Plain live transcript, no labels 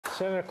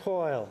Senator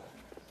Coyle.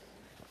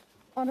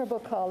 Honourable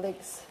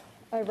colleagues,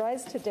 I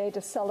rise today to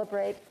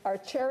celebrate our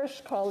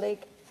cherished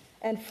colleague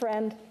and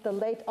friend, the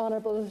late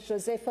Honourable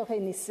Josée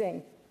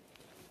Niesing.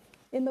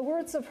 In the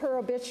words of her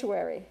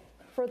obituary,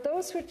 for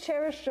those who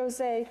cherish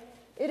Josée,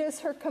 it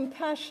is her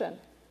compassion,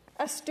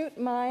 astute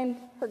mind,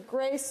 her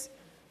grace,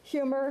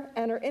 humour,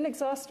 and her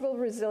inexhaustible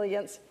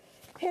resilience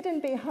hidden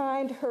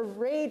behind her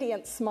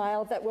radiant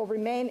smile that will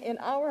remain in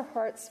our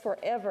hearts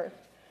forever.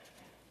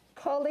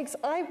 Colleagues,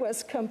 I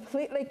was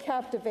completely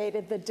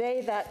captivated the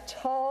day that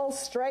tall,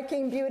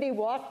 striking beauty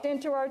walked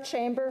into our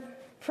chamber,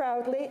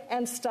 proudly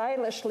and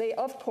stylishly,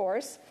 of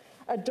course,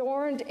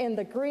 adorned in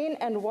the green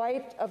and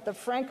white of the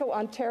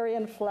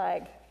Franco-Ontarian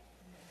flag.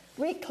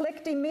 We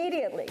clicked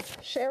immediately,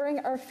 sharing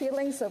our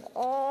feelings of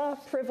awe,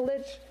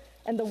 privilege,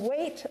 and the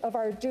weight of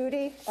our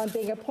duty on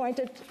being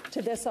appointed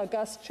to this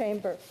august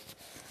chamber.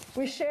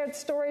 We shared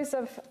stories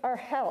of our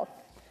health,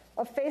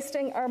 of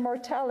facing our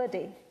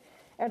mortality,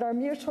 and our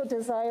mutual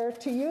desire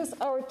to use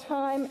our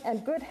time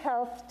and good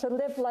health to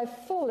live life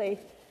fully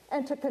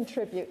and to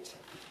contribute.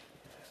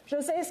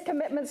 Josée's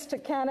commitments to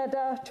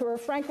Canada, to her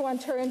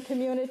Franco-Ontarian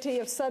community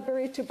of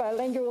Sudbury, to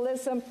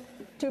bilingualism,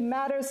 to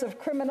matters of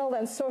criminal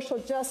and social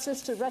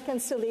justice, to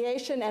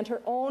reconciliation and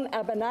her own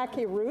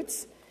Abenaki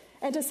roots,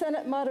 and to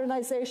Senate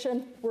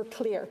modernization were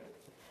clear.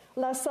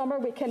 Last summer,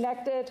 we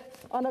connected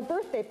on a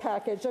birthday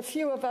package a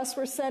few of us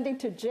were sending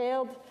to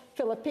jailed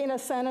Filipina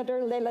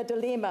Senator Leila de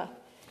Lima,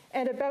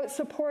 and about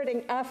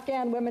supporting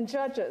Afghan women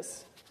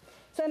judges.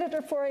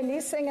 Senator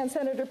Niesing and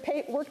Senator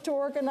Pate worked to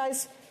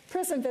organize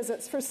prison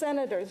visits for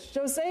senators.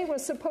 Josée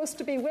was supposed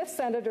to be with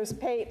Senators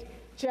Pate,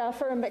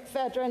 Jaffer,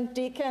 McFedrin,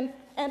 Deakin,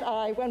 and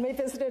I when we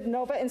visited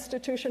Nova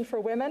Institution for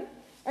Women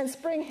and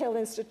Spring Hill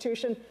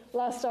Institution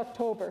last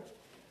October.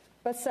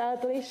 But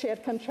sadly, she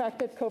had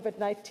contracted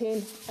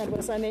COVID-19 and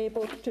was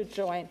unable to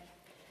join.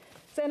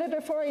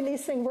 Senator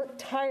Niesing worked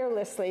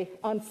tirelessly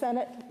on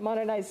Senate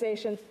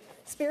modernization,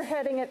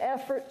 spearheading an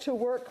effort to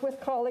work with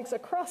colleagues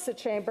across the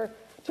chamber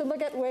to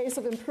look at ways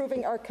of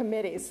improving our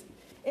committees.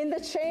 In the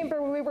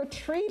chamber, we were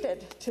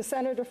treated to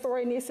Senator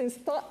Niesing's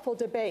thoughtful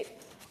debate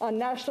on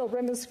National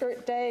Women's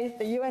Skirt Day,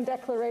 the UN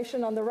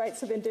Declaration on the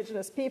Rights of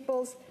Indigenous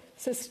Peoples,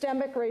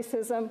 systemic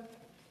racism,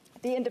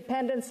 the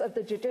independence of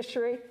the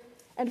judiciary,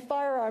 and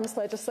firearms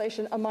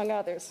legislation, among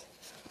others.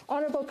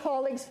 Honourable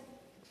colleagues,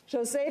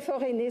 Josée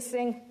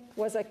Niesing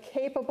was a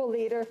capable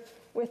leader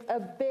with a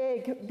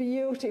big,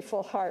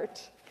 beautiful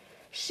heart.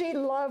 She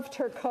loved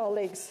her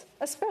colleagues,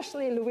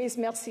 especially Louise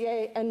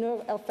Mercier and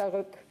Nour El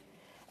Farouk.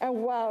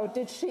 And wow,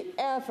 did she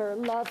ever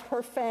love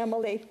her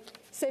family,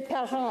 ses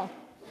parents,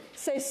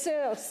 ses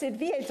sœurs,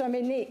 Sylvie et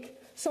Dominique,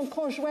 son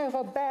conjoint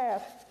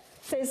Robert,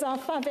 ses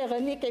enfants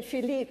Véronique et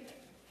Philippe,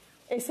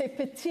 et ses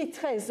petits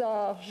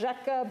trésors,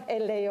 Jacob et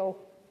Léo.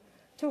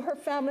 To her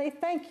family,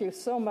 thank you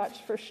so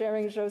much for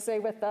sharing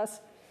Josée with us.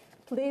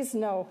 Please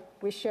know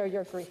we share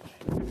your grief.